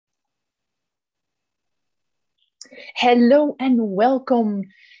Hello and welcome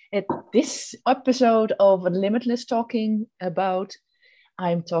at this episode of Limitless Talking About.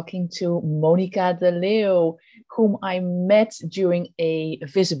 I'm talking to Monica De Leo, whom I met during a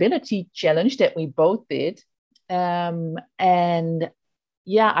visibility challenge that we both did. And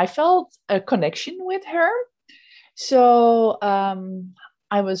yeah, I felt a connection with her. So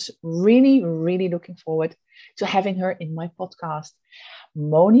I was really, really looking forward to having her in my podcast.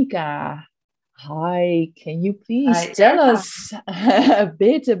 Monica, hi, can you please Hi, tell Erna. us a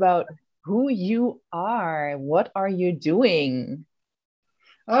bit about who you are? What are you doing?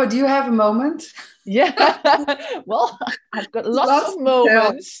 Oh, do you have a moment? Yeah, well, I've got lots Lots of to tell.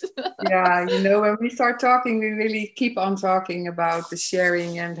 moments. Yeah, when we start talking, we really keep on talking about the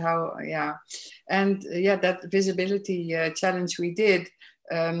sharing and how, yeah. And yeah, that visibility challenge we did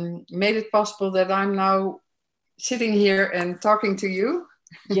made it possible that I'm now sitting here and talking to you.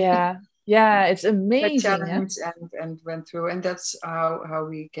 Yeah, yeah, it's That amazing, huh? challenge and went through, and that's how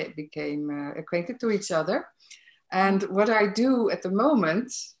we became acquainted to each other. And what I do at the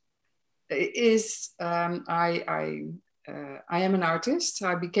moment is I am an artist.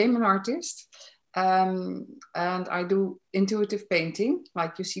 I became an artist, and I do intuitive painting,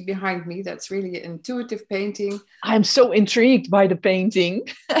 like you see behind me. That's really intuitive painting. I'm so intrigued by the painting.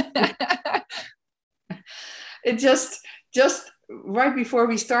 It just right before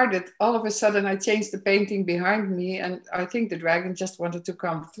we started, all of a sudden I changed the painting behind me, and I think the dragon just wanted to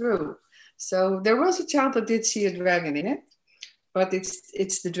come through. So there was a child that did see a dragon in it, but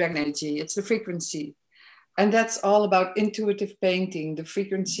it's the dragon energy, it's the frequency, and that's all about intuitive painting, the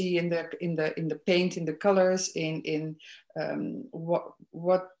frequency in the paint, in the colors, in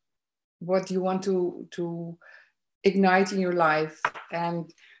what you want to ignite in your life.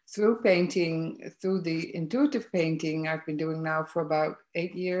 And through painting, through the intuitive painting I've been doing now for about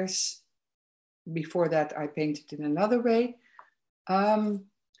 8 years. Before that I painted in another way. um,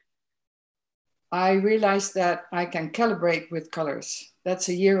 I realized that I can calibrate with colors. That's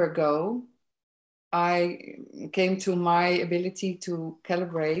a year ago. I came to my ability to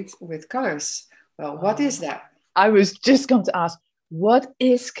calibrate with colors. Well, what is Oh, that? I was just going to ask, what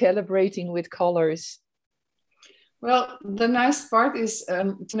is calibrating with colors? Well, the nice part is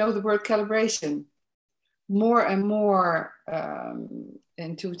to know the word calibration. More and more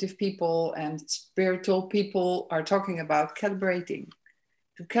intuitive people and spiritual people are talking about calibrating,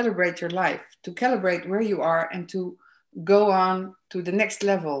 to calibrate your life, to calibrate where you are, and to go on to the next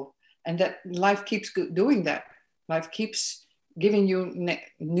level. And that life keeps doing that. Life keeps giving you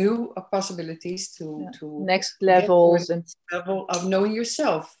new possibilities to Yeah. to Next get to a levels and next level of knowing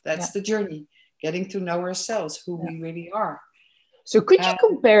yourself. yeah, That's the journey, getting to know ourselves, who yeah. we really are. So could you And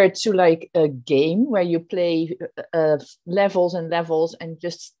compare it to like a game where you play levels and levels and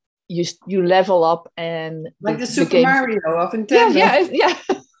just you level up and like the the Super game? Mario of Yeah, Nintendo. yeah, yeah.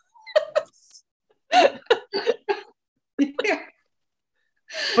 Yeah,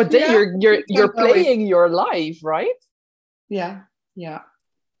 But then yeah, you're keeps on you're going. playing your life, right? Yeah, yeah,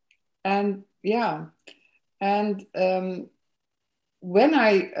 and yeah, and when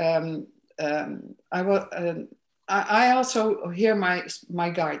I was, I also hear my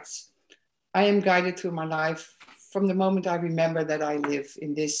guides. I am guided through my life from the moment I remember that I live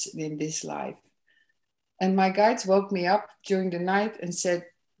in this life. And my guides woke me up during the night and said,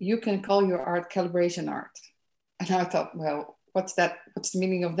 "You can call your art calibration art." And I thought, well, what's that? What's the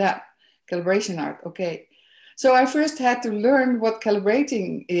meaning of that? Calibration art. Okay. So I first had to learn what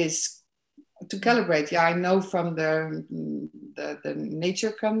calibrating is. To calibrate, yeah, I know from the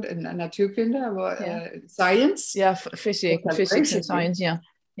nature and natuurkunde, Yeah, science, yeah. what Physics calibration and is. science. Yeah,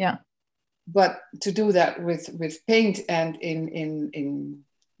 yeah. But to do that with paint and in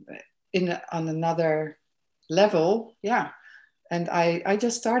on another level, yeah. And I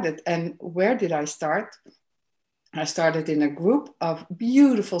just started. And where did I start? I started in a group of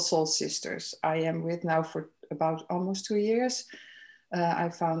beautiful soul sisters I am with now for about almost 2 years. I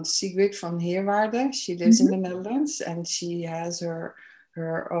found Sigrid van Heerwaarde. She lives in Mhm. the Netherlands, and she has her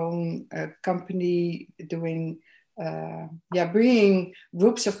own company doing, yeah, bringing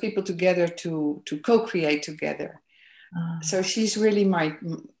groups of people together to co-create together. So she's really my,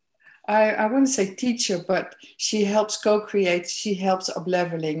 I wouldn't say teacher, but she helps co-create. She helps up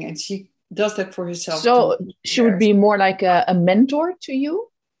leveling, and she does that for herself too. So she would be more like a mentor to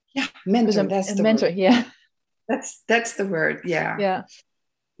you, Yeah, because mentor. a That's the mentor. word. Yeah, That's the word. Yeah. yeah,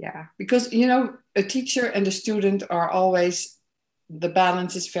 Yeah, because a teacher and a student are always, the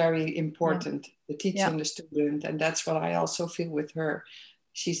balance is very yeah, important, the teacher yeah. and the student. And that's what I also feel with her.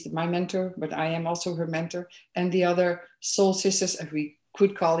 She's my mentor, but I am also her mentor. And the other soul sisters, as we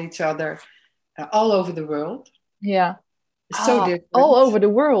could call each other, all over the world. Yeah. It's so All different. over the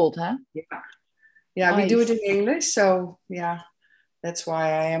world, huh? Yeah. Yeah, we do it Nice. in English. So yeah, that's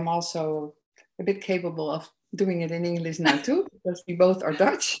why I am also a bit capable of doing it in English now too, because we both are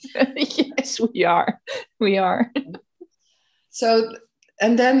Dutch. Yes, we are. We are. So,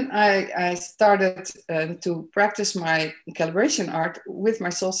 and then I started to practice my calibration art with my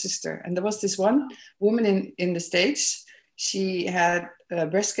soul sister. And there was this one woman in the States. She had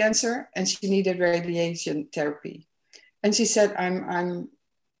breast cancer and she needed radiation therapy. And she said,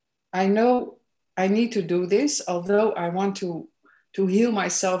 I know I need to do this, although I want to heal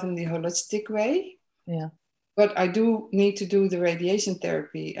myself in the holistic way. Yeah. But I do need to do the radiation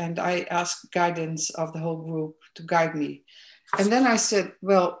therapy. And I asked guidance of the whole group to guide me. And then I said,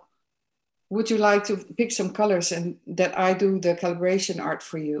 well, would you like to pick some colors and that I do the calibration art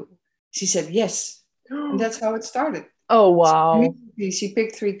for you? She said, yes. And that's how it started. Oh, wow. She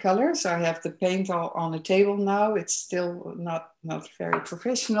picked 3 colors. I have the paint all on the table now. It's still not very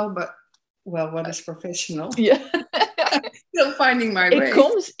professional, but well, what is professional? Yeah. Still finding my way.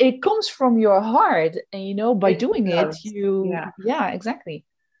 It comes from your heart, and by doing it, yeah. yeah, exactly.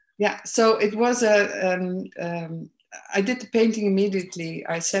 Yeah, so it was I did the painting immediately.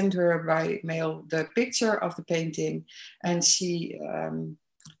 I sent her by mail the picture of the painting, and she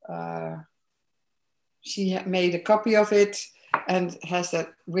made a copy of it and has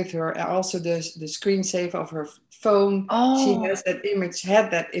that with her. Also, the screensaver of her phone. She has that image,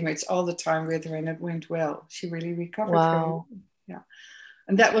 had that image all the time with her, and it went well. She really recovered. Wow. Yeah,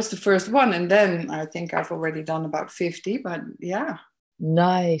 and that was the first one. And then I think I've already done about 50. But yeah.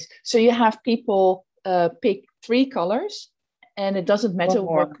 Nice. So you have people pick 3 colors, and it doesn't matter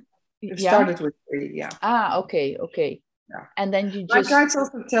what. It started with 3, yeah. Okay. Yeah. And then you my just. guides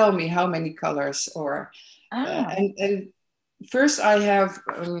also tell me how many colors, or and first I have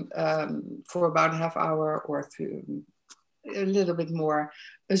for about a half hour or a little bit more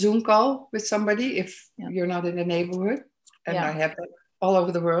a Zoom call with somebody if you're not in the neighborhood, and I have that all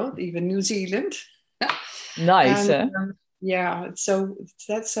over the world, even New Zealand. Nice. And, yeah, so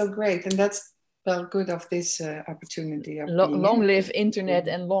that's so great, and that's good of this opportunity of long live internet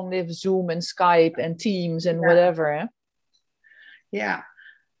and long live Zoom and Skype and Teams and whatever. Yeah,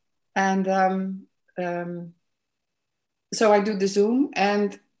 and so I do the Zoom,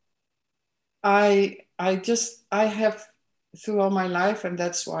 and I have through all my life, and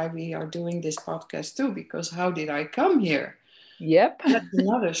that's why we are doing this podcast too, because how did I come here? Yep. That's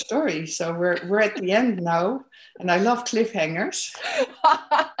another story. So we're at the end now, and I love cliffhangers.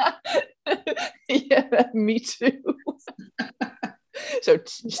 Yeah, me too. So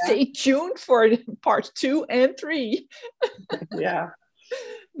stay tuned for part 2 and 3. Yeah.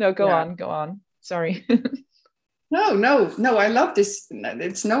 No, go on. Sorry. No. I love this.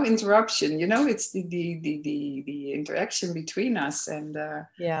 It's no interruption. It's the interaction between us, and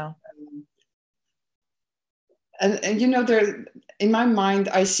yeah. And there in my mind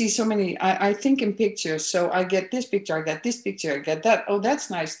I see so many. I think in pictures, so I get this picture, I get this picture, I get that. Oh,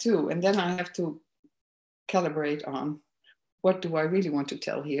 that's nice too. And then I have to calibrate on what do I really want to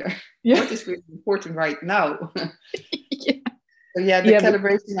tell here. What is really important right now. So the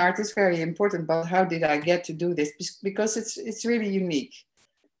calibration art is very important, but how did I get to do this? Because it's really unique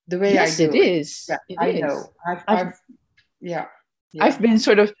the way I do it. Is. Yeah, I know. I've been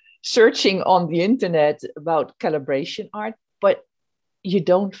sort of searching on the internet about calibration art, but you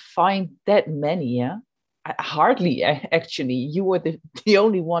don't find that many. Yeah, hardly actually. You were the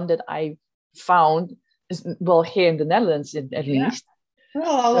only one that I found. Well, here in the Netherlands, at least. Well,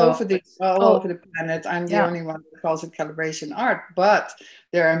 all over the planet, I'm the only one that calls it calibration art. But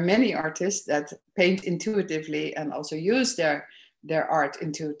there are many artists that paint intuitively and also use their art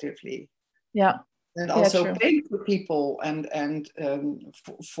intuitively. Yeah. And also paint for people and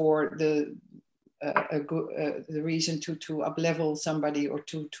for the reason to up-level somebody, or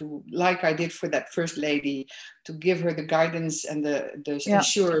to like I did for that first lady, to give her the guidance and the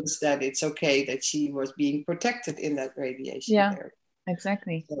assurance that it's okay, that she was being protected in that radiation therapy.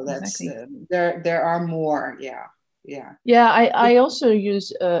 Exactly. So that's there are more. I also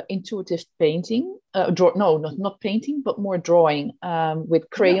use intuitive painting. Not painting, but more drawing with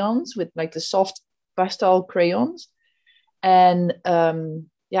crayons, with like the soft pastel crayons. And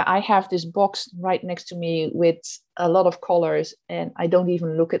I have this box right next to me with a lot of colors, and I don't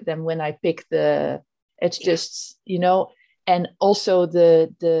even look at them when I pick it's just, and also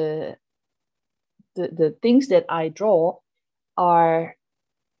the things that I draw are,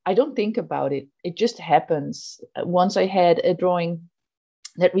 I don't think about it. It just happens. Once I had a drawing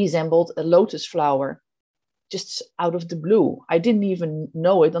that resembled a lotus flower. just out of the blue. I didn't even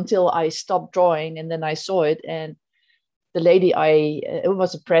know it until I stopped drawing, and then I saw it. And the lady it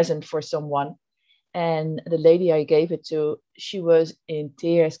was a present for someone, and the lady I gave it to, she was in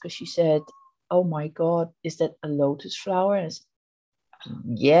tears because she said, "Oh my God, is that a lotus flower?" And I said,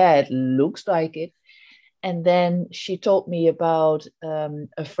 yeah, it looks like it. And then she told me about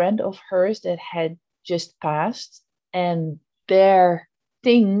a friend of hers that had just passed, and their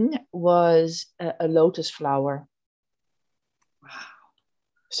thing was a lotus flower. Wow.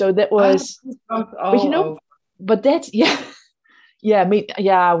 So that was, but but that's, yeah, yeah, me,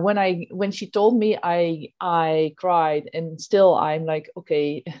 yeah. When she told me, I cried, and still I'm like,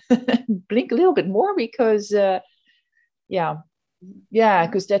 okay, blink a little bit more because, yeah,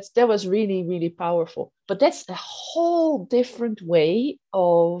 because that was really, really powerful. But that's a whole different way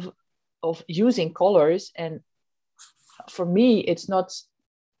of using colors. And for me, it's not,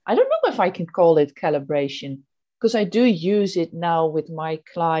 I don't know if I can call it calibration, because I do use it now with my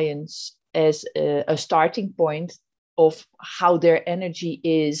clients as a starting point of how their energy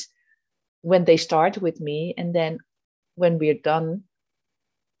is when they start with me. And then when we're done,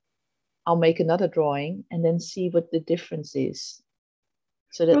 I'll make another drawing and then see what the difference is,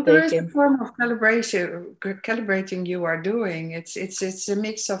 so that there they is a can. form of calibrating you are doing. It's a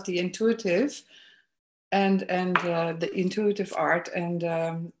mix of the intuitive and the intuitive art and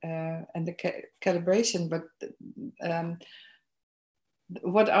the calibration. But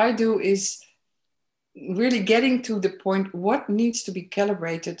what I do is really getting to the point what needs to be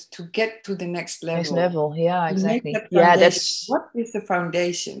calibrated to get to the next level. Next level, yeah, exactly. Yeah, that's what is the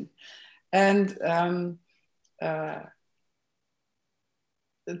foundation. And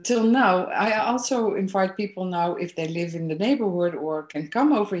till now, I also invite people now, if they live in the neighborhood or can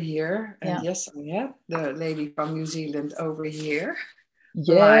come over here. And yes, I have the lady from New Zealand over here.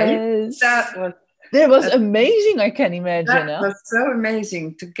 Yes. Live. That was amazing, I can imagine. That was so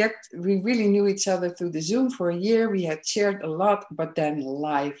amazing to get. We really knew each other through the Zoom for a year. We had shared a lot, but then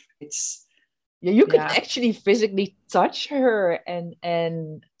live, it's... Yeah, you could actually physically touch her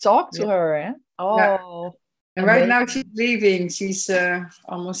and talk to her. Eh? Oh, yeah. And right now she's leaving. She's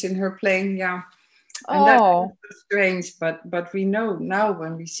almost in her plane. Yeah. And that's strange, but we know now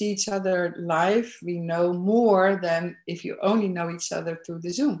when we see each other live, we know more than if you only know each other through the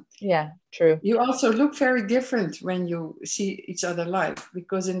Zoom. Yeah, true. You also look very different when you see each other live,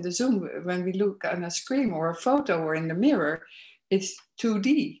 because in the Zoom, when we look on a screen or a photo or in the mirror, it's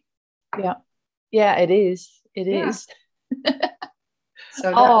 2D. Yeah, it is. It is. So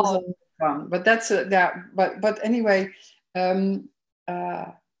that was fun. But that's but anyway,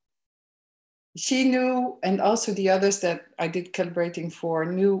 she knew, and also the others that I did calibrating for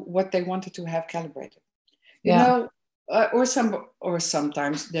knew what they wanted to have calibrated. You know, or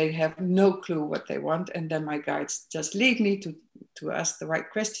sometimes they have no clue what they want, and then my guides just lead me to ask the right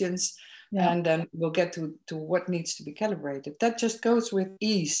questions, and then we'll get to what needs to be calibrated. That just goes with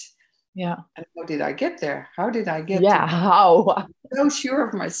ease. Yeah. And how did I get there? How did I get how? I'm so sure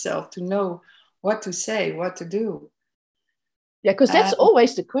of myself to know what to say, what to do. Yeah, because that's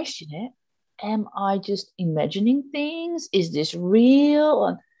always the question, eh? Am I just imagining things? Is this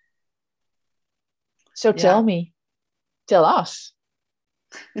real? So tell me, tell us.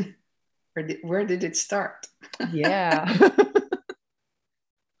 Where did it start? Yeah.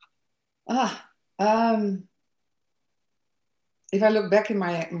 If I look back in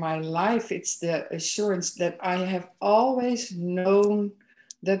my life, it's the assurance that I have always known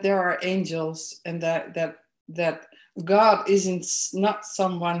that there are angels, and that God isn't not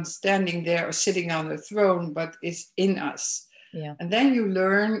someone standing there or sitting on the throne, but is in us. Yeah. And then you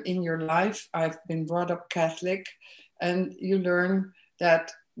learn in your life, I've been brought up Catholic, and you learn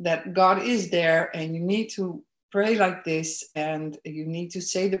that God is there, and you need to pray like this, and you need to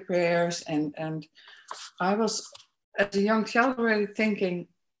say the prayers. And I was, as a young child, already thinking,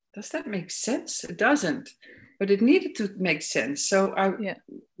 does that make sense? It doesn't, but it needed to make sense. So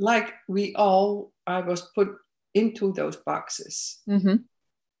like we all, I was put into those boxes. Mm-hmm.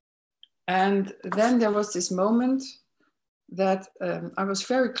 And then there was this moment that I was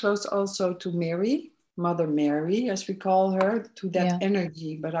very close also to Mary, Mother Mary, as we call her, to that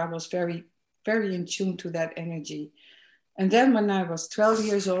energy, but I was very, very in tune to that energy. And then when I was 12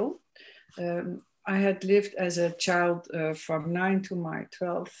 years old, I had lived as a child from 9 to my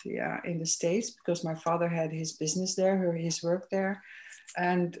 12th in the States, because my father had his business there, his work there.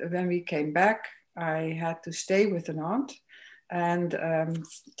 And when we came back, I had to stay with an aunt, and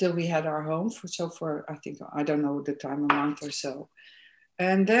till we had our home for I think, I don't know the time, a month or so.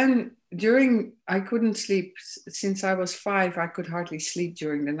 And then I couldn't sleep since I was 5. I could hardly sleep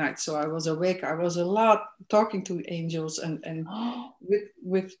during the night. So I was awake. I was a lot talking to angels and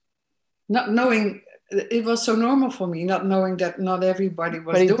with not knowing, it was so normal for me, not knowing that not everybody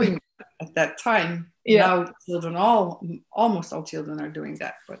was doing it at that time. Yeah. Now children, almost all children are doing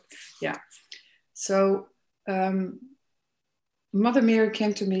that. But yeah. So Mother Mary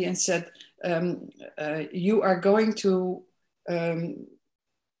came to me and said, you are going to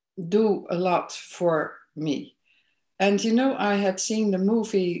do a lot for me. And you know, I had seen the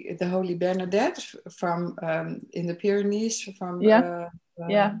movie The Holy Bernadette from in the Pyrenees from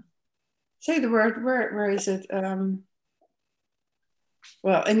say the word, where is it?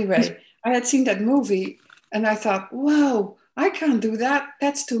 Well, anyway, I had seen that movie and I thought, wow, I can't do that.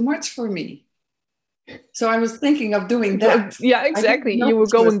 That's too much for me. So I was thinking of doing that. Yeah, exactly. You were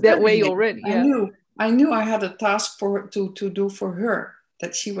going that way already. Yeah. I knew I had a task to do for her,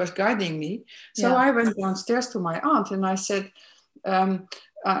 that she was guiding me. So I went downstairs to my aunt and I said, I'm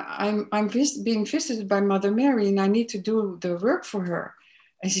being visited by Mother Mary and I need to do the work for her.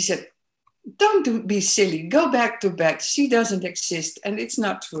 And she said, don't be silly. Go back to bed. She doesn't exist and it's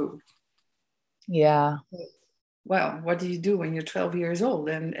not true. Yeah. Well, what do you do when you're 12 years old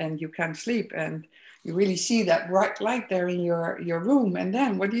and you can't sleep and you really see that bright light there in your room? And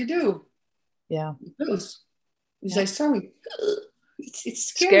then what do? Yeah. You say, sorry. It's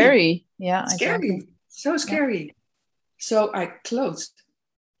scary. Scary. Yeah. Scary. Exactly. So scary. Yeah. So I closed.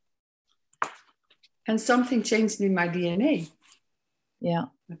 And something changed in my DNA. Yeah.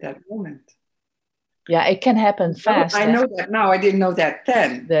 At that moment. Yeah, it can happen fast. I know that now. I didn't know that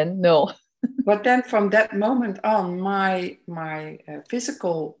then. Then, no. But then from that moment on, my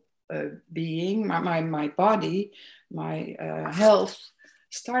physical being, my body, my health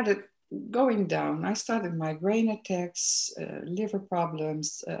started going down. I started migraine attacks, liver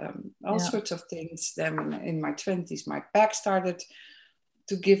problems, all sorts of things. Then in my 20s, my back started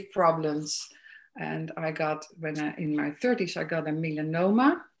to give problems. And I got, in my 30s, I got a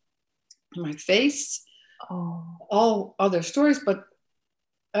melanoma on my face. All other stories, but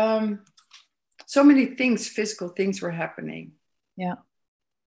so many things, physical things were happening. Yeah.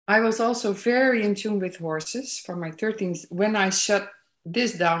 I was also very in tune with horses from my 13th. When I shut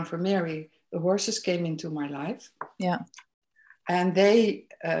this down for Mary, the horses came into my life. Yeah. And they,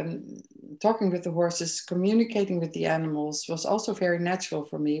 talking with the horses, communicating with the animals was also very natural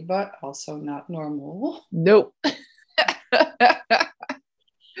for me, but also not normal. No.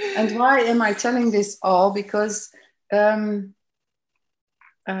 And why am I telling this all? Because when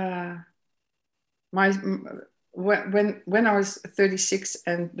I was 36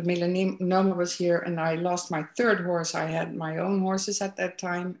 and the melanoma was here and I lost my third horse, I had my own horses at that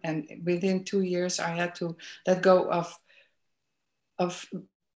time. And within 2 years, I had to let go of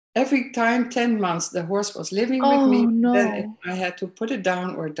every time 10 months, the horse was living with me. No. Then I had to put it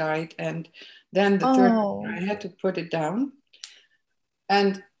down or died. And then the third, I had to put it down.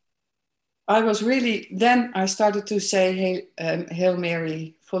 And I was really, then I started to say, Hail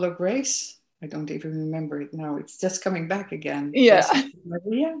Mary, full of grace. I don't even remember it now. It's just coming back again. Yeah.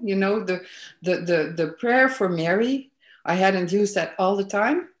 Maria, you know, the prayer for Mary. I hadn't used that all the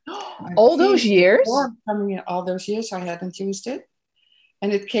time. All those years? Coming in all those years, I hadn't used it.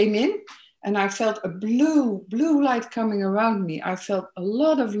 And it came in and I felt a blue light coming around me. I felt a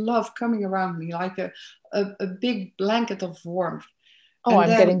lot of love coming around me, like a big blanket of warmth. Oh, I'm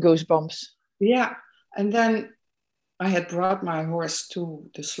getting goosebumps. Yeah. And then I had brought my horse to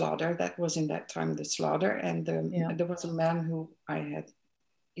the slaughter. That was in that time, the slaughter. And there was a man who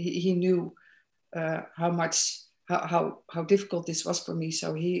he knew how difficult this was for me.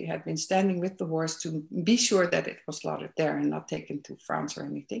 So he had been standing with the horse to be sure that it was slaughtered there and not taken to France or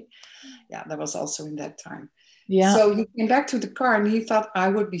anything. Yeah, that was also in that time. Yeah. So he came back to the car and he thought I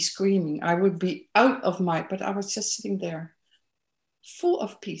would be screaming. I would be out of but I was just sitting there full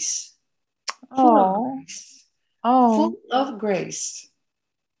of peace. Full of grace. Full of grace.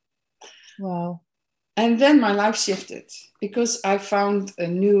 Wow. And then my life shifted because I found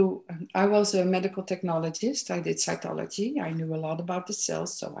I was a medical technologist. I did cytology. I knew a lot about the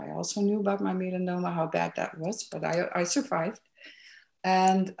cells. So I also knew about my melanoma, how bad that was, but I survived.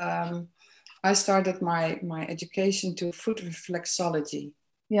 And I started my education to food reflexology.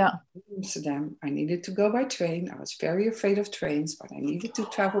 Yeah. In Amsterdam. I needed to go by train. I was very afraid of trains, but I needed to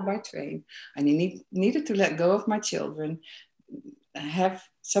travel by train. I needed to let go of my children, have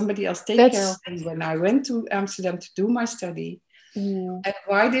somebody else take care of them when I went to Amsterdam to do my study. And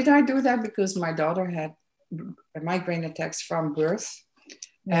why did I do that? Because my daughter had migraine attacks from birth.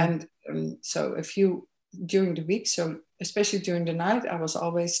 Yeah. And so a few during the week. So especially during the night, I was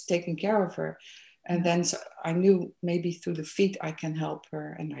always taking care of her. And then so I knew maybe through the feet I can help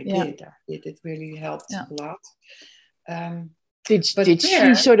her. And I did. It really helped a lot. Did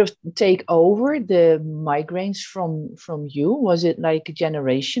she sort of take over the migraines from you? Was it like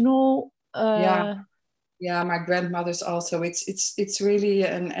generational? Yeah, my grandmother's also. It's really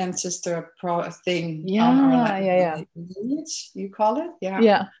an ancestor thing on our lineage. You call it?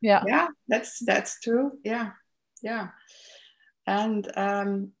 Yeah. That's true. Yeah. And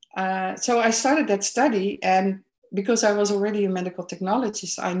so I started that study, and because I was already a medical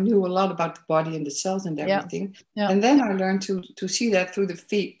technologist, I knew a lot about the body and the cells and everything. And then I learned to see that through the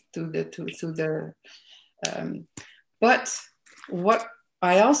feet, but what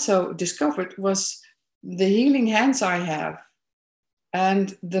I also discovered was the healing hands I have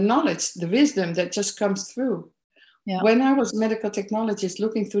and the knowledge, the wisdom that just comes through. When I was a medical technologist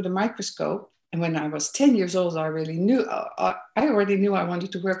looking through the microscope, and when I was 10 years old, I really knew, I already knew I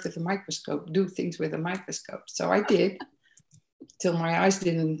wanted to work with a microscope, do things with a microscope. So I did, till my eyes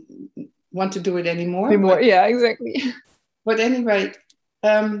didn't want to do it anymore. Yeah, exactly. But anyway,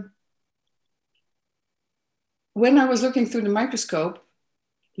 when I was looking through the microscope,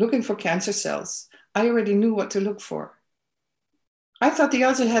 looking for cancer cells, I already knew what to look for. I thought the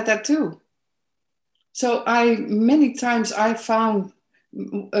others had that too. So many times I found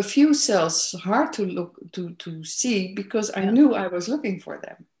a few cells hard to look to see because I knew I was looking for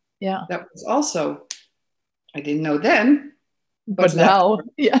them. Yeah. That was also, I didn't know then, but now,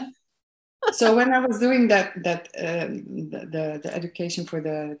 So when I was doing the education for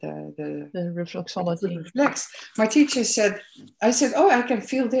the reflexology, my teacher said, I said, oh, I can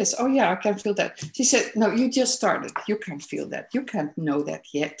feel this. Oh yeah, I can feel that. She said, no, you just started. You can't feel that. You can't know that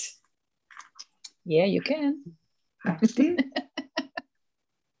yet. Yeah, you can.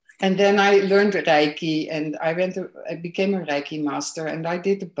 And then I learned Reiki, and I became a Reiki master, and I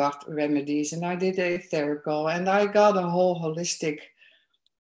did the bath remedies, and I did the etherical, and I got a whole holistic.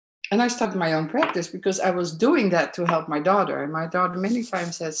 And I started my own practice because I was doing that to help my daughter. And my daughter many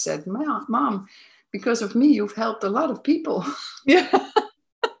times has said, Mom, because of me, you've helped a lot of people. Yeah.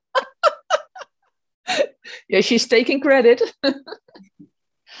 Yeah, she's taking credit.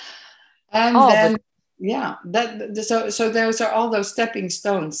 And so those are all those stepping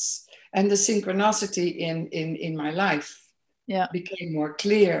stones, and the synchronicity in my life became more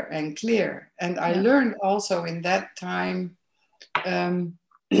clear and clear. And I learned also in that time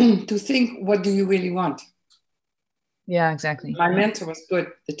to think, what do you really want? Yeah, exactly. My mentor was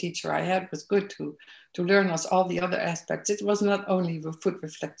good. The teacher I had was good to learn us all the other aspects. It was not only the foot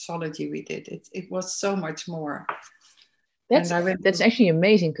reflexology we did. It was so much more. That's actually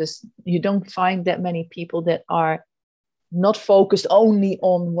amazing, because you don't find that many people that are not focused only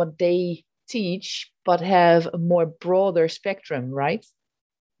on what they teach, but have a more broader spectrum, right?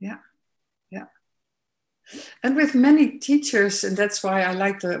 Yeah. And with many teachers, and that's why I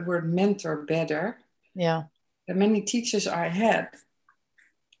like the word mentor better. Yeah. The many teachers I had,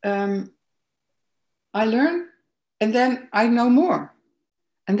 I learn, and then I know more.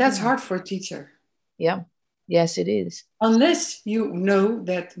 And that's hard for a teacher. Yeah. Yes, it is. Unless you know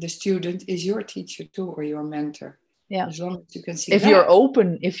that the student is your teacher too, or your mentor. Yeah. As long as you can see if you're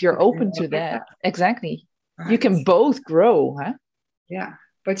open to that. Exactly. Right. You can both grow, huh? Yeah.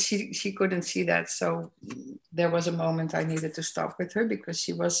 But she couldn't see that. So there was a moment I needed to stop with her because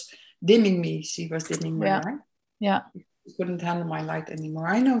she was dimming me. She was dimming my light. Yeah. She couldn't handle my light anymore.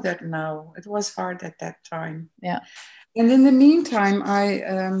 I know that now. It was hard at that time. Yeah. And in the meantime,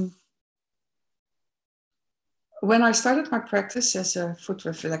 when I started my practice as a foot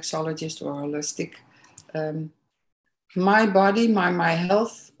reflexologist or holistic, my body, my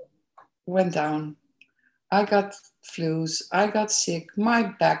health went down. I got flus. I got sick. My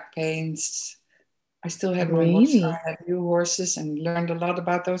back pains. I still had my horses. I had new horses and learned a lot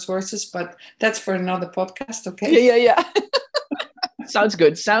about those horses, but that's for another podcast, okay? Yeah. Sounds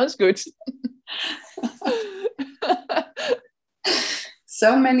good.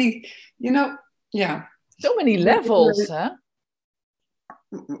 So many, So many levels, huh?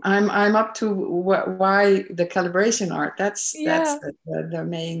 I'm up to why the calibration art. That's the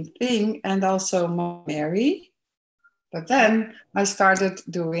main thing, and also Mary. But then I started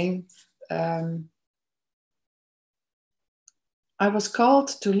doing. I was called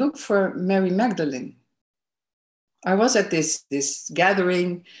to look for Mary Magdalene. I was at this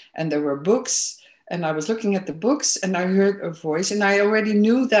gathering, and there were books. And I was looking at the books, and I heard a voice, and I already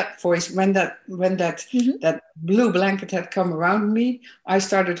knew that voice when that that blue blanket had come around me. I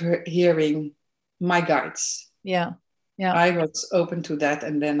started hearing my guides. Yeah. I was open to that,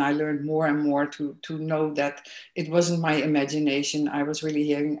 and then I learned more and more to know that it wasn't my imagination. I was really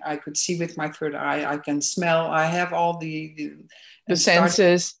hearing. I could see with my third eye. I can smell. I have all the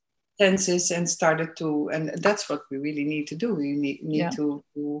senses. Senses, and started to, and that's what we really need to do. We need to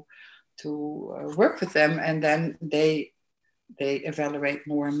work with them, and then they evaluate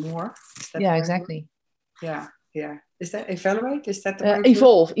more and more. Yeah, exactly. Yeah. Is that evaluate? Is that the right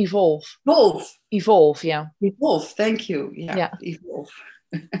evolve? word? Evolve. Yeah. Evolve. Thank you. Yeah. Evolve.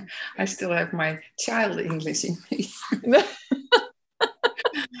 I still have my child English in me.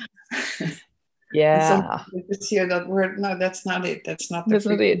 Yeah. Just hear that word. No, that's not it. That's not the that's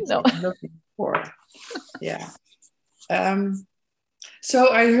frequency not it. No. I'm looking for. Yeah. So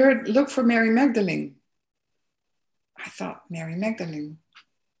I heard, look for Mary Magdalene. I thought, Mary Magdalene.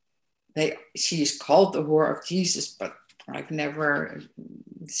 She is called the whore of Jesus, but I've never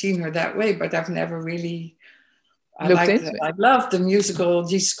seen her that way. But I've never really. I love the musical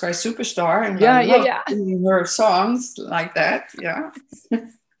Jesus Christ Superstar, and I love singing her songs like that. Yeah,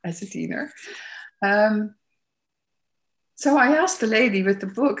 as a teenager. So I asked the lady with the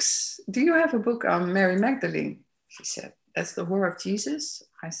books, "Do you have a book on Mary Magdalene?" She said, "That's the whore of Jesus."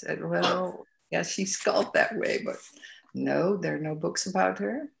 I said, "Well, yeah, she's called that way, but no, there are no books about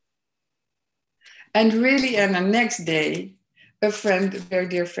her." And really, and the next day, a very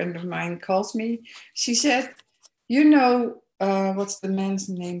dear friend of mine calls me. She said, "You know, what's the man's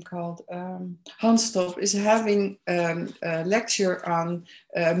name called? Hans Stolp is having a lecture on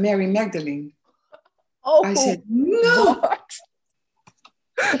Mary Magdalene." Oh, I said, "No." What?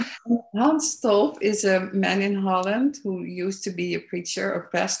 Hans Stolp is a man in Holland who used to be a preacher, a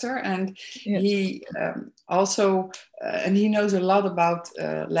pastor, and he also and he knows a lot about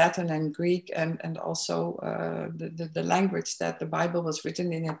Latin and Greek, and also the language that the Bible was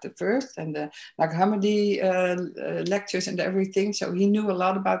written in at the first, and the Nag Hammadi lectures and everything. So he knew a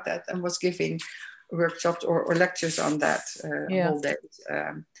lot about that and was giving workshops or lectures on that whole day.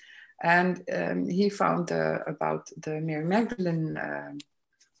 And he found about the Mary Magdalene.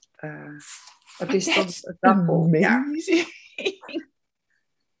 Amazing.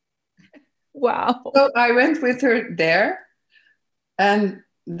 Wow. So I went with her there, and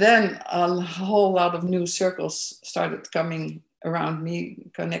then a whole lot of new circles started coming around me,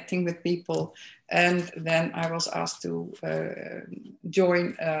 connecting with people. And then I was asked to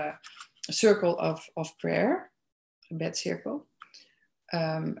join a circle of prayer, a bed circle.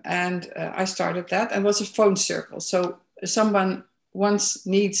 And I started that. It was a phone circle. So someone once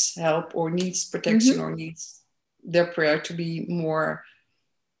needs help or needs protection or needs their prayer to be more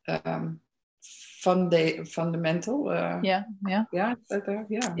fundamental.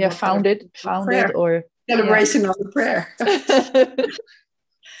 Founded or celebration of the prayer.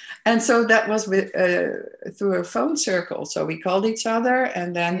 And so that was with through a phone circle. So we called each other,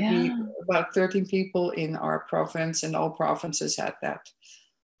 and then we about 13 people in our province, and all provinces had that.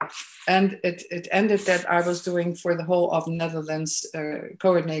 And it ended that I was doing for the whole of Netherlands,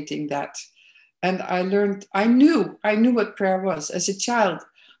 coordinating that. And I learned, I knew what prayer was. As a child,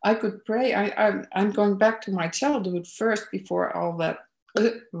 I could pray. I'm going back to my childhood first before all that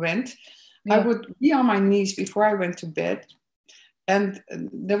went. I would be on my knees before I went to bed. And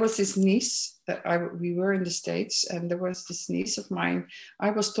there was this niece that we were in the States, and there was this niece of mine.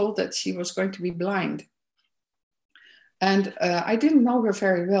 I was told that she was going to be blind. And I didn't know her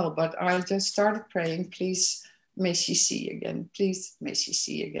very well, but I just started praying, "Please, may she see again. Please, may she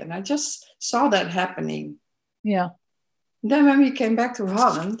see again." I just saw that happening. Yeah. Then when we came back to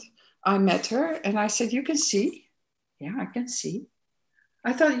Holland, I met her and I said, "You can see?" "Yeah, I can see."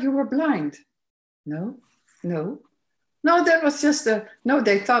 "I thought you were blind." No, that was just no,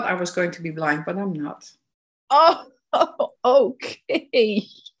 they thought I was going to be blind, but I'm not. Oh, okay.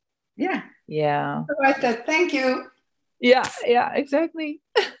 Yeah. Yeah. So I said, "Thank you." Yeah, exactly.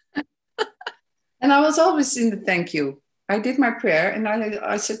 And I was always in the thank you. I did my prayer and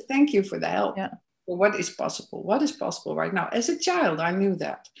I said, "Thank you for the help." Yeah. For what is possible? What is possible right now? As a child, I knew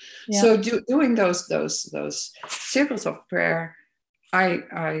that. Yeah. So doing those circles of prayer,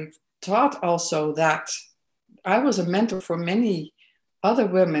 I taught also that I was a mentor for many other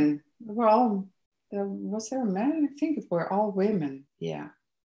women. Was there a man? I think it were all women. Yeah.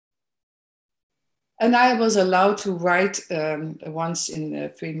 And I was allowed to write once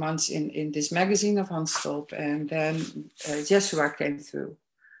in 3 months in this magazine of Hans Stolp. And then Jeshua came through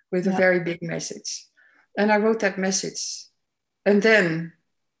with a very big message. And I wrote that message. And then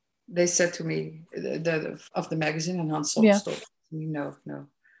they said to me, of the magazine, and Hans Stolp told me, no.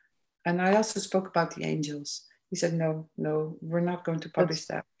 And I also spoke about the angels. He said, no, we're not going to publish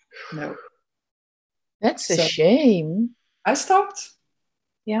that. No. That's a So shame. I stopped.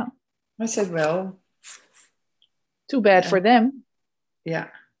 Yeah. I said, well, Too bad for them. yeah.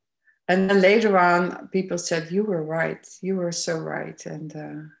 And then later on, people said, you were right. You were so right. And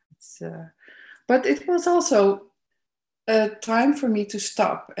but it was also a time for me to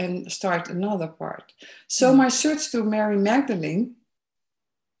stop and start another part. So my search to Mary Magdalene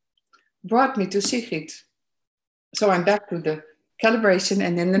brought me to Sigrid. So I'm back to the calibration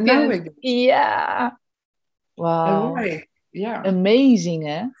and then the now Again. again. Yeah. And Wow. why? Yeah. Amazing,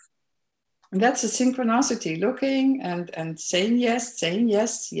 eh? And that's a synchronicity, looking and saying yes,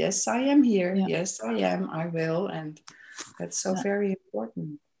 yes, I am here. Yeah. Yes, I am, I will. And that's so Yeah. very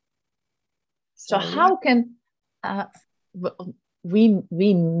important. So Yeah. how can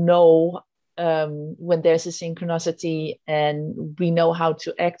we know when there's a synchronicity and we know how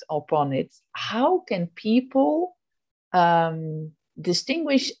to act upon it? How can people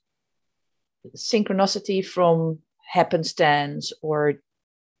distinguish synchronicity from happenstance, or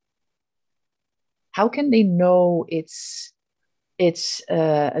how can they know it's a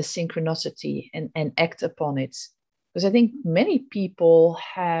synchronicity and act upon it? Because I think many people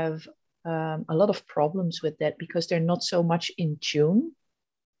have a lot of problems with that because they're not so much in tune.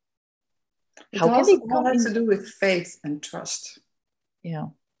 It How can also they all come has to in? do with faith and trust. Yeah,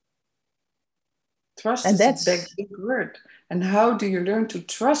 Trust and is a big, that's big word. And how do you learn to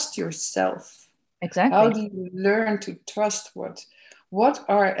trust yourself? How exactly. do you learn to trust what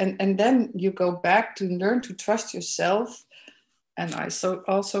are, and then you go back to learn to trust yourself. And I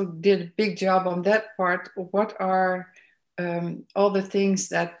also did a big job on that part. What are all the things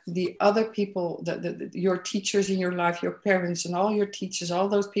that the other people, your teachers in your life, your parents and all your teachers, all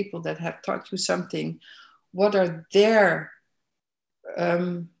those people that have taught you something, what are their,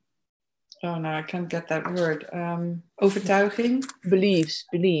 oh no, I can't get that word, overtuiging?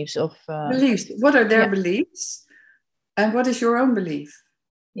 Beliefs of Beliefs. What are their yeah, beliefs? And what is your own belief?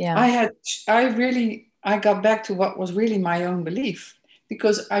 yeah, I got back to what was really my own belief,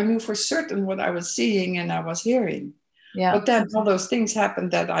 because I knew for certain what I was seeing and I was hearing. yeah, But then all those things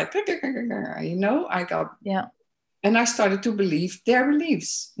happened that I got, yeah, and I started to believe their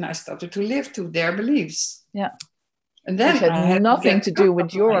beliefs, and I started to live to their beliefs. yeah, And which then had I had to nothing get to out do of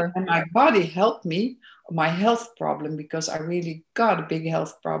with your my body helped me, my health problem, because I really got a big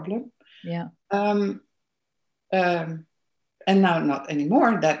health problem. yeah. Um, um, and now not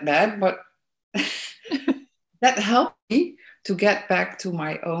anymore that bad, but that helped me to get back to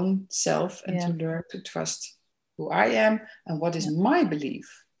my own self and to Yeah, learn to trust who I am and what is yeah, my belief.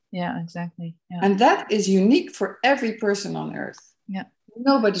 yeah, exactly. Yeah, And that is unique for every person on earth. yeah.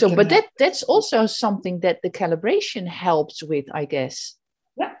 Nobody So, can but have. that's also something that the calibration helps with, I guess.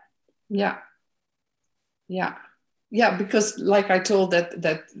 Yeah, yeah, yeah, yeah. Because, like I told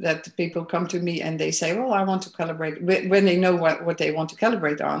that people come to me and they say, "Well, I want to calibrate," when they know what they want to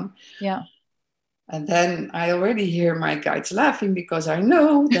calibrate on. Yeah. And then I already hear my guides laughing, because I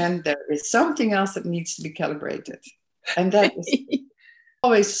know then there is something else that needs to be calibrated. And that is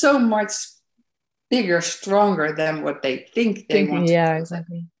always so much bigger, stronger than what they think they Thinking, want to yeah, calibrate.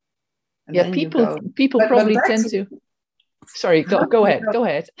 exactly. And Yeah, then you people go, people but probably back tend to, to. Sorry, how do go you ahead, know, go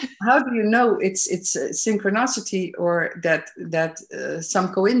ahead. how do you know it's synchronicity or that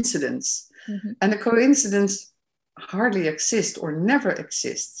some coincidence? Mm-hmm. And a coincidence hardly exists or never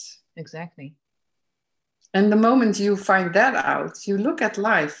exists. Exactly. And the moment you find that out, you look at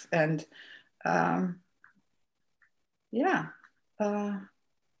life and um, yeah. Uh,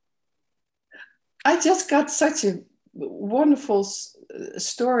 I just got such a wonderful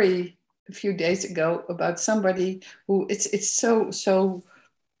story a few days ago about somebody who it's so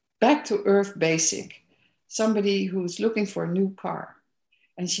back to earth basic. Somebody who's looking for a new car,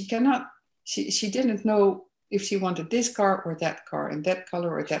 and she didn't know if she wanted this car or that car, and that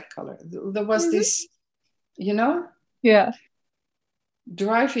color or that color. There was Mm-hmm. this, you know, Yeah.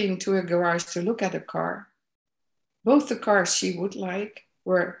 driving to a garage to look at a car. Both the cars she would like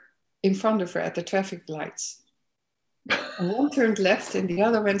were in front of her at the traffic lights. And one turned left and the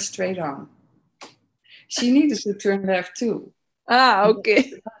other went straight on. She needed to turn left too. Ah, And that was okay.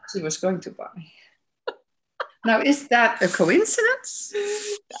 the car she was going to buy. Now, is that a coincidence?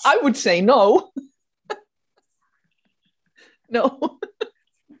 I would say no. No.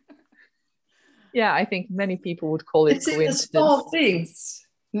 Yeah, I think many people would call it It's in the coincidence. small things.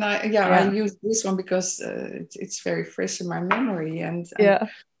 Now, yeah, I Yeah. use this one because it's very fresh in my memory. And Yeah.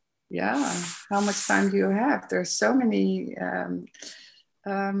 yeah, how much time do you have? There's so many.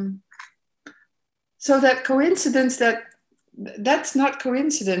 So that coincidence, that's not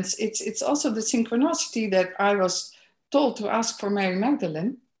coincidence. It's also the synchronicity that I was told to ask for Mary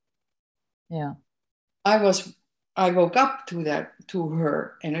Magdalene. Yeah. I woke up to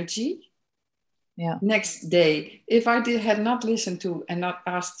her energy. Yeah. Next day, if I had not listened to and not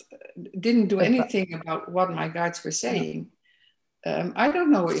asked, didn't do anything about what my guides were saying, I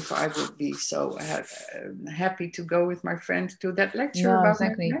don't know if I would be so happy to go with my friend to that lecture No, about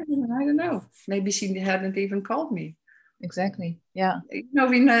exactly. Magdalena. I don't know. Maybe she hadn't even called me. Exactly. Yeah. No,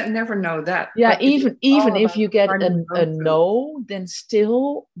 we never know that. Yeah, But even if you get finding a own truth. no, then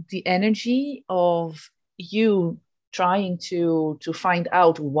still the energy of you trying to find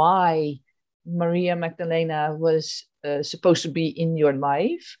out why Maria Magdalena was supposed to be in your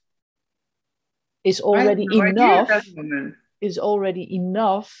life is I had already no idea at enough that moment. is already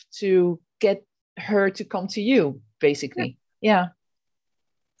enough to get her to come to you, Yeah. basically. Yeah.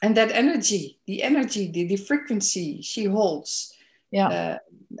 And that energy, the frequency she holds, Yeah.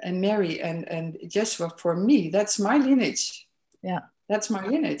 and Mary and Joshua, for me, that's my lineage. Yeah. That's my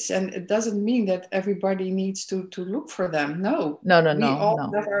lineage. And it doesn't mean that everybody needs to look for them. No, No, no, we no, all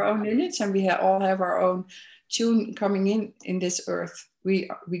no. have our own lineage, and we all have our own tune coming in this earth. We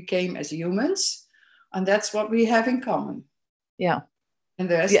came as humans, and that's what we have in common. Yeah. And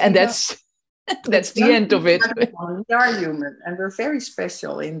the rest Yeah, and we don't. that's the end of it. We are human, and we're very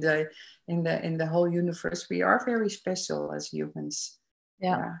special in the whole universe. We are very special as humans.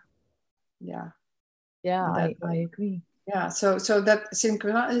 Yeah. Yeah. Yeah, That, I agree. yeah. So that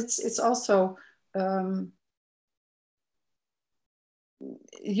synchronicity, it's also,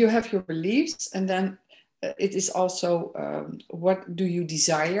 you have your beliefs, and then it is also, what do you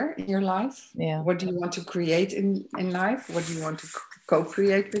desire in your life? Yeah. What do you want to create in life? What do you want to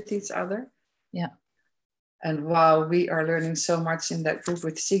co-create with each other? Yeah. And wow, we are learning so much in that group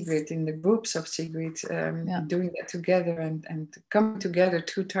with Sigrid, in the groups of Sigrid, doing that together and coming together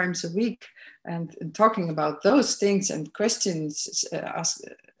 2 times a week and talking about those things and questions,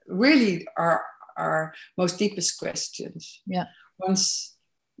 really our most deepest questions. Yeah. Once,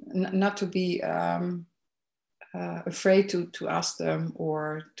 not to be afraid to ask them,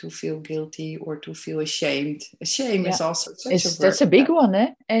 or to feel guilty, or to feel ashamed. Shame is also such a word. That's a big one,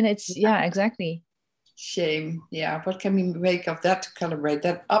 eh? And it's, yeah, exactly. Shame. Yeah. What can we make of that to calibrate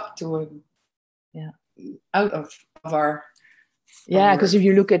that up to out of our yeah, because if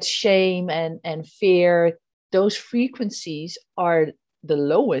you look at shame and fear, those frequencies are the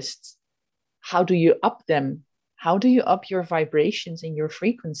lowest. How do you up them? How do you up your vibrations and your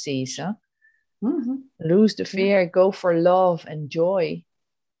frequencies? Huh? Mm-hmm. Lose the fear, go for love and joy.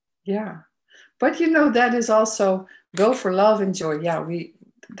 Yeah. But that is also go for love and joy. Yeah,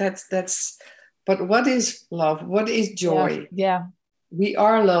 that's but what is love? What is joy? Yeah. We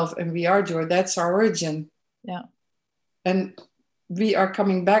are love and we are joy. That's our origin. Yeah. And we are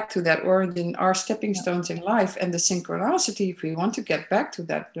coming back to that origin, our stepping stones in life, and the synchronicity, if we want to get back to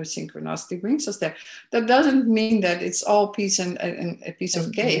that, the synchronicity brings us there. That doesn't mean that it's all peace and a piece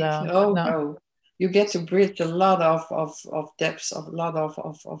of cake. No. You get to bridge a lot of depths, of a lot of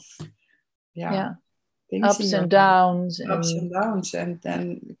things, ups and downs, and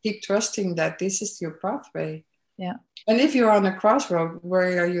then keep trusting that this is your pathway. Yeah. And if you're on a crossroad,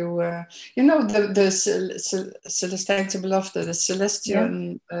 where are you? The Celestijnse belofte, the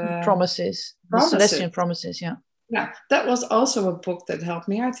Celestian promises, the Celestian promises. Yeah. Yeah, that was also a book that helped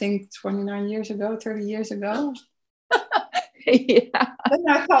me. I think 29 years ago, 30 years ago. Yeah. Then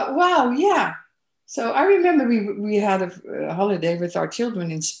I thought, wow, yeah. So I remember we had a holiday with our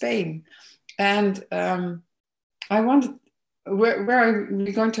children in Spain, and I wanted, where are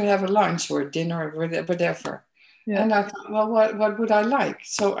we going to have a lunch or dinner or whatever. Yeah. And I thought, well, what would I like?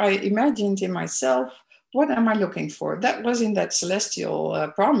 So I imagined in myself, what am I looking for? That was in that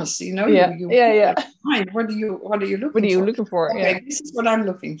celestial promise, Yeah. What are you looking for? What are you looking for? Okay, this is what I'm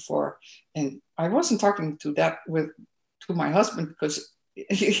looking for. And I wasn't talking to my husband, because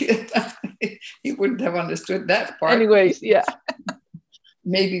he wouldn't have understood that part. Anyways, yeah.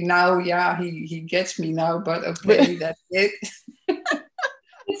 Maybe now, yeah, he gets me now, but okay, that's it.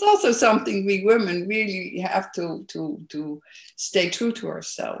 It's also something we women really have to stay true to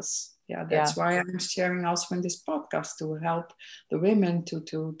ourselves. Yeah, that's why I'm sharing also in this podcast, to help the women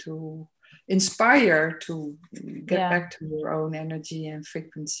to inspire, to get back to your own energy and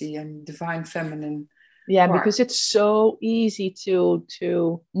frequency and divine feminine. Yeah, part. Because it's so easy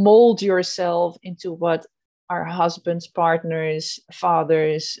to mold yourself into what our husbands, partners,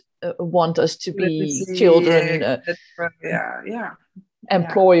 fathers want us to be, children,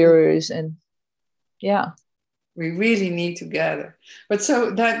 employers, and we really need to gather. But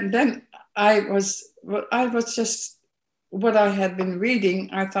so then I was just what I had been reading.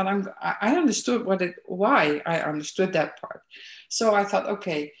 I thought I understood why I understood that part. So I thought,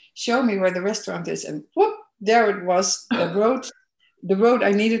 okay, show me where the restaurant is. And whoop, there it was, the road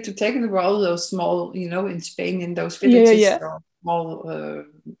I needed to take. And there were all those small, in Spain, in those villages, Yeah. there are small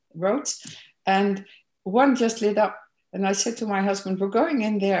roads. And one just lit up. And I said to my husband, we're going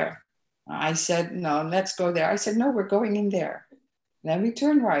in there. I said, no, let's go there. I said, no, we're going in there. Then we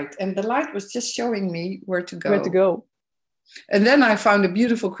turned right. And the light was just showing me where to go. Where to go. And then I found a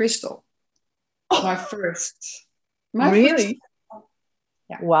beautiful crystal. My first. Really?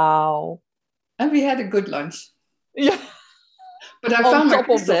 Yeah. Wow. And we had a good lunch. Yeah. But I On found top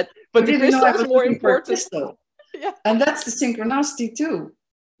my of that. But the crystal is more important. Yeah. And that's the synchronicity too.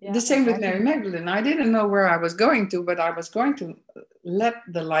 Yeah, the same with Mary Magdalene. I didn't know where I was going to, but I was going to let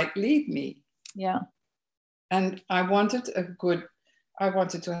the light lead me. Yeah. And I wanted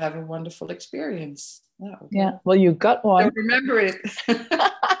to have a wonderful experience. Oh, yeah. Well, you got one. I don't remember it.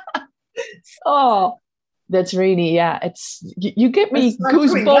 Oh, that's really, it's you get me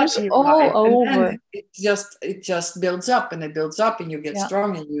goosebumps all over. It just builds up and it builds up and you get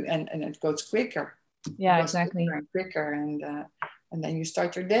strong and it goes quicker. Yeah, exactly. Quicker and then you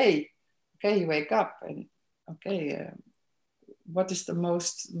start your day. Okay, you wake up and what is the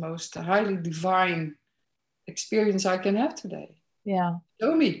most highly divine experience I can have today? Yeah.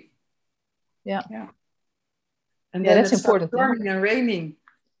 Show me. Yeah. Yeah. And then that's important. Storming and raining.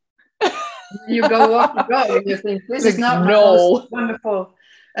 You go up, and you think this is not most wonderful.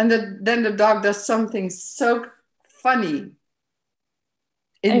 And then the dog does something so funny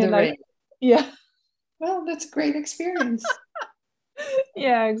in the rain. Yeah. Well, that's a great experience.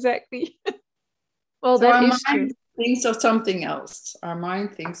 Yeah, exactly. Well, so that is true. Thinks of something else. Our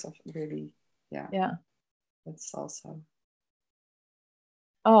mind thinks of really, yeah. That's also.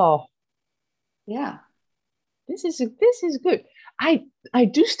 Oh. Yeah. This is good. I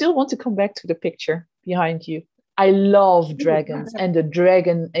do still want to come back to the picture behind you. I love dragons and the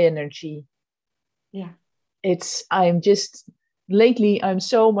dragon energy. Yeah. Lately I'm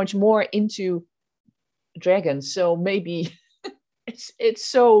so much more into dragons. So maybe it's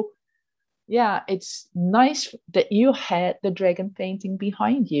so, it's nice that you had the dragon painting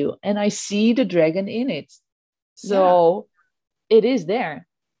behind you and I see the dragon in it. So it is there.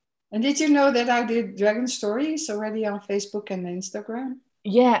 And did you know that I did dragon stories already on Facebook and Instagram?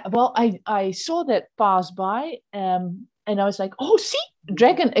 Yeah, well, I saw that pass by and I was like, oh, see,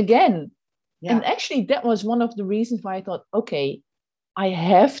 dragon again. Yeah. And actually, that was one of the reasons why I thought, okay, I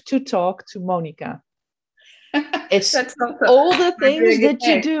have to talk to Monica. It's all the things that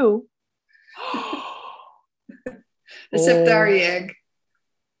you do. The Septari egg.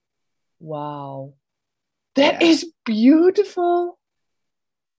 Wow. That is beautiful.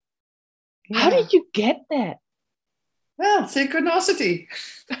 Yeah. How did you get that? Well, synchronicity.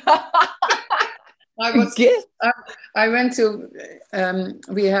 I went to,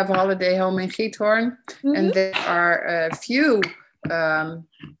 we have a holiday home in Giethoorn. And there are a few,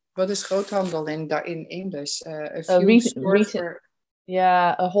 what is groothandel in English? A few stores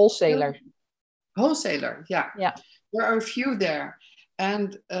a wholesaler. Wholesaler, yeah. There are a few there.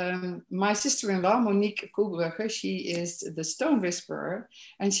 And my sister-in-law, Monique Koelbrugge, she is the stone whisperer.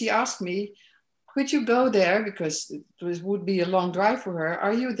 And she asked me, could you go there? Because it would be a long drive for her.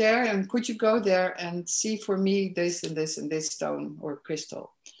 Are you there? And could you go there and see for me this and this and this stone or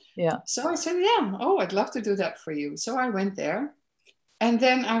crystal? Yeah. So I said, yeah. Oh, I'd love to do that for you. So I went there. And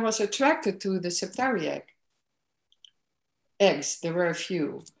then I was attracted to the Septari eggs. There were a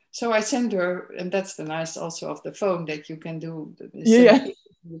few. So I sent her, and that's the nice also of the phone that you can do.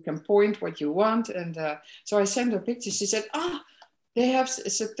 You can point what you want. And so I sent her pictures. She said, they have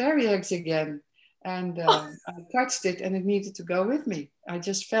Septari eggs again. And I touched it and it needed to go with me. I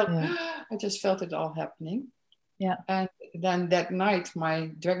just felt it all happening. Yeah. And then that night,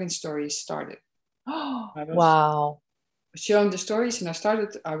 my dragon stories started. Wow. Showing the stories and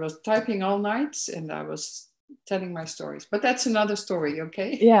I was typing all night and I was telling my stories, but that's another story.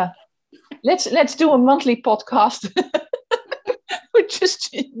 Okay. Yeah. Let's do a monthly podcast. With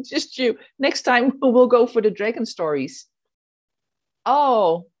just you. Next time we'll go for the dragon stories.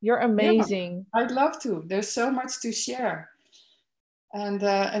 Oh, you're amazing. Yeah, I'd love to. There's so much to share.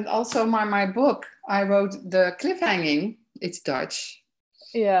 And also my book, I wrote the cliffhanging. It's Dutch.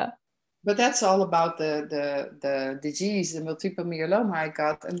 Yeah. But that's all about the disease, the multiple myeloma I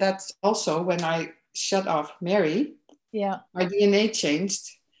got. And that's also when I shut off Mary. Yeah. My DNA changed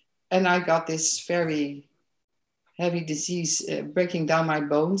and I got this very heavy disease breaking down my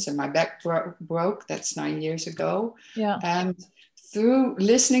bones and my back broke. That's 9 years ago. Yeah. And through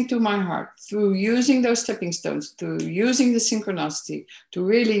listening to my heart, through using those stepping stones, through using the synchronicity, to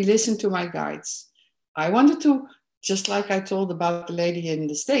really listen to my guides, I wanted to just like I told about the lady in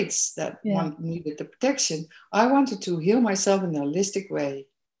the States that needed the protection, I wanted to heal myself in a holistic way.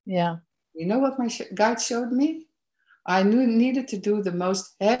 Yeah. You know what my guide showed me? I needed to do the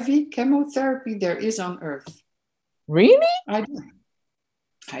most heavy chemotherapy there is on earth. Really? I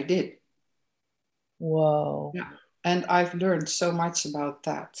did. Whoa. Yeah. And I've learned so much about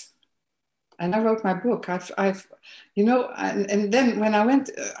that. And I wrote my book. I've and then when I went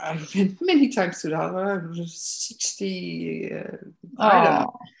many times to the hospital, 60, I don't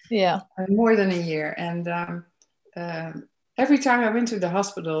know. Yeah. More than a year. And every time I went to the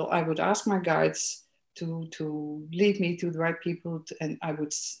hospital, I would ask my guides to lead me to the right people. And I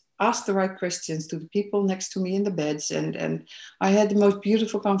would ask the right questions to the people next to me in the beds. And I had the most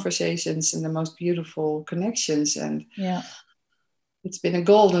beautiful conversations and the most beautiful connections. And yeah. It's been a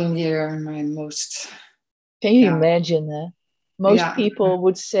golden year, my most. Can you imagine that? Most people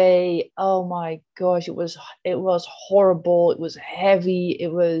would say, "Oh my gosh, it was horrible. It was heavy.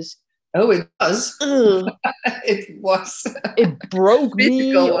 It was." Oh, it was. It was. It broke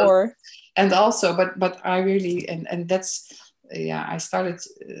me, or. And also, but I really and that's I started.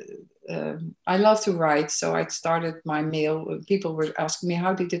 I love to write, so I started my mail. People were asking me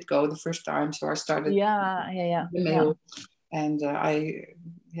how did it go the first time, so I started. The mail. And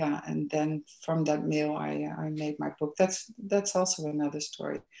and then from that mail I made my book. That's also another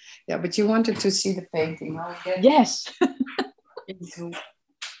story. Yeah, but you wanted to see the painting. Yes.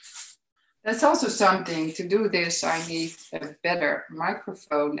 That's also something. To do this, I need a better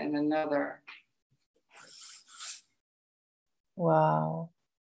microphone and another. Wow,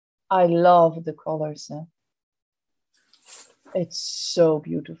 I love the colors. It's so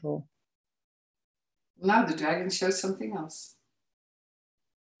beautiful. Now the dragon shows something else.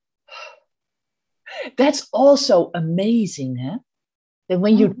 That's also amazing, huh? That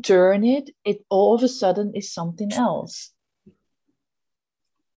when you turn it, it all of a sudden is something else.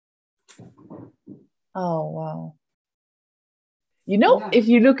 Oh wow! You know, if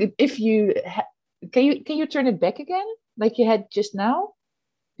you look at can you turn it back again like you had just now?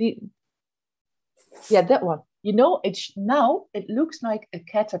 That one. You know, it looks like a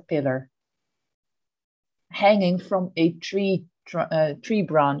caterpillar hanging from a tree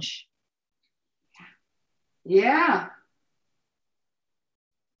branch. Yeah.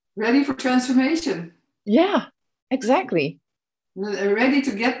 Ready for transformation. Yeah, exactly. Ready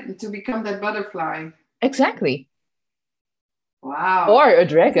to become that butterfly. Exactly. Wow. Or a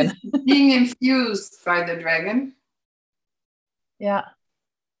dragon. Being infused by the dragon. Yeah.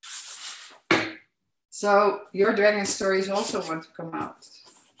 So your dragon stories also want to come out.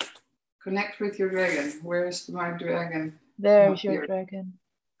 Connect with your dragon. Where's my dragon? There's your dragon.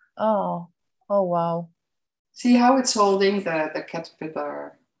 Oh wow. See how it's holding the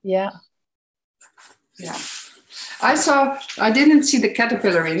caterpillar. Yeah. Yeah. I didn't see the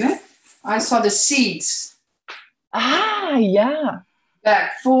caterpillar in it. I saw the seeds. Ah, yeah.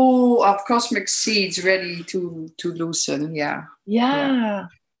 Back full of cosmic seeds ready to loosen. Yeah. Yeah.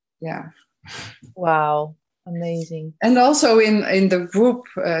 Yeah. Wow. Amazing. And also in the group,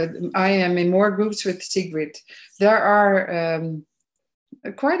 I am in more groups with Sigrid. There are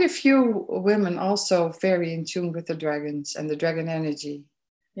quite a few women also very in tune with the dragons and the dragon energy.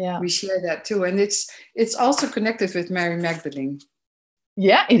 Yeah. We share that too. And it's also connected with Mary Magdalene.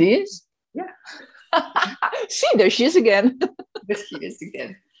 Yeah, it is. Yeah. See, there she is again. There she is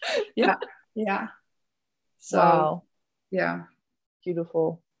again. Yeah. Yeah. So, wow. Yeah.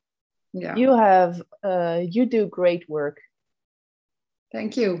 Beautiful. Yeah. You do great work.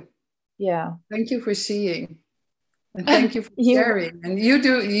 Thank you. Yeah. Thank you for seeing. And thank you for sharing. And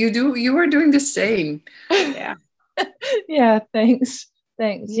you are doing the same. Yeah. Yeah, thanks.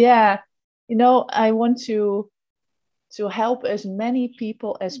 Yeah. You know, I want to help as many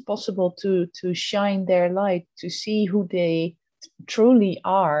people as possible to shine their light, to see who they truly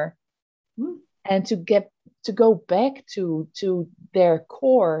are, and to go back to their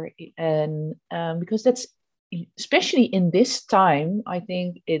core. And because that's, especially in this time, I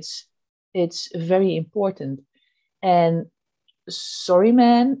think it's very important. And sorry,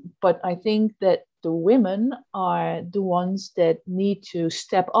 man, but I think that the women are the ones that need to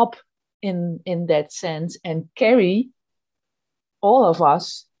step up in that sense and carry all of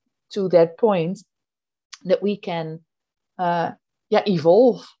us to that point that we can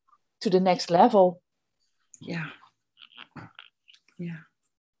evolve to the next level. Yeah.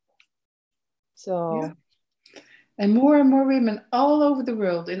 So. Yeah. And more women all over the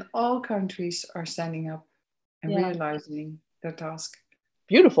world, in all countries, are standing up and realizing their task.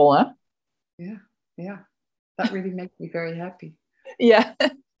 Beautiful, huh? Yeah. That really makes me very happy. Yeah.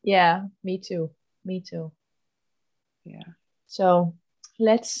 Yeah, me too. Yeah. So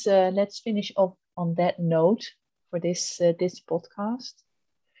let's finish off on that note for this podcast.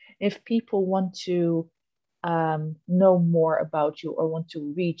 If people want to know more about you or want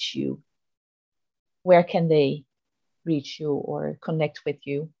to reach you, where can they reach you or connect with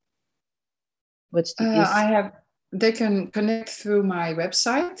you? What's the They can connect through my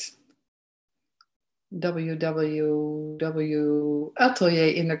website,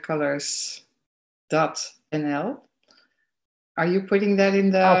 www.atelierinnercolors.nl. Are you putting that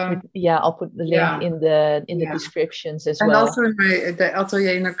in the? I'll put the link in the descriptions as well. And also in the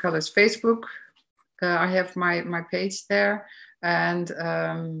Atelier Inner Colors Facebook, I have my page there, and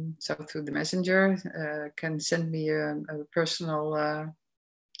so through the messenger can send me a personal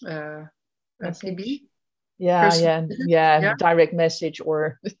message. PB. Yeah, direct message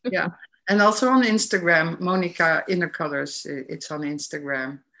or yeah. And also on Instagram, Monica Inner Colors. It's on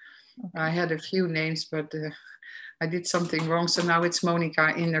Instagram. Okay. I had a few names, but I did something wrong. So now it's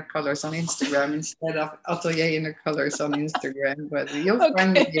Monica Inner Colors on Instagram instead of Atelier Inner Colors on Instagram. But you'll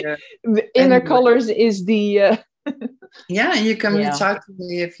find me. The Inner Colors is the. Yeah, and you can reach out to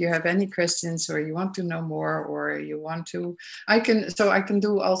me if you have any questions or you want to know more or you want to. I can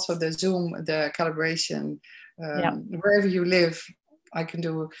do also the Zoom, the calibration. Wherever you live, I can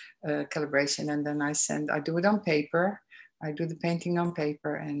do calibration, and then I do it on paper. I do the painting on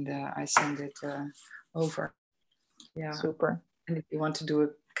paper, and I send it over. Yeah. Super. And if you want to do a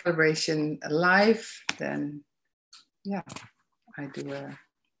calibration live, then I do a.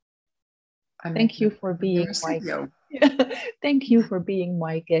 Thank you for being Thank you for being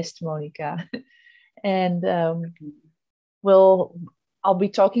my guest, Monica. And I'll be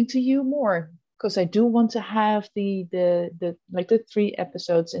talking to you more because I do want to have the 3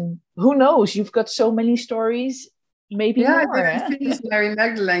 episodes, and who knows, you've got so many stories. Maybe more. I didn't finish Mary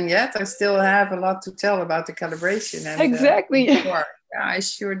Magdalene yet. I still have a lot to tell about the calibration. And, exactly. I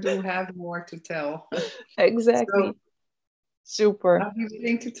sure do have more to tell. Exactly. So, super. I'll be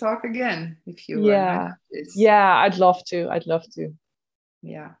willing to talk again if you I'd love to.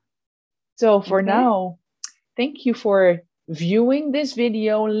 Yeah. So for now, thank you for viewing this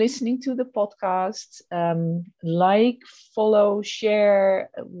video, listening to the podcast. Like, follow, share,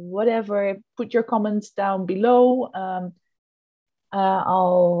 whatever. Put your comments down below.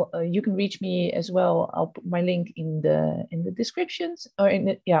 You can reach me as well. I'll put my link in the descriptions, or in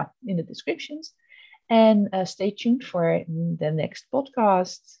the descriptions. And stay tuned for the next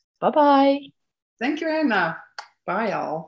podcast. Bye-bye. Thank you, Anna. Bye, all.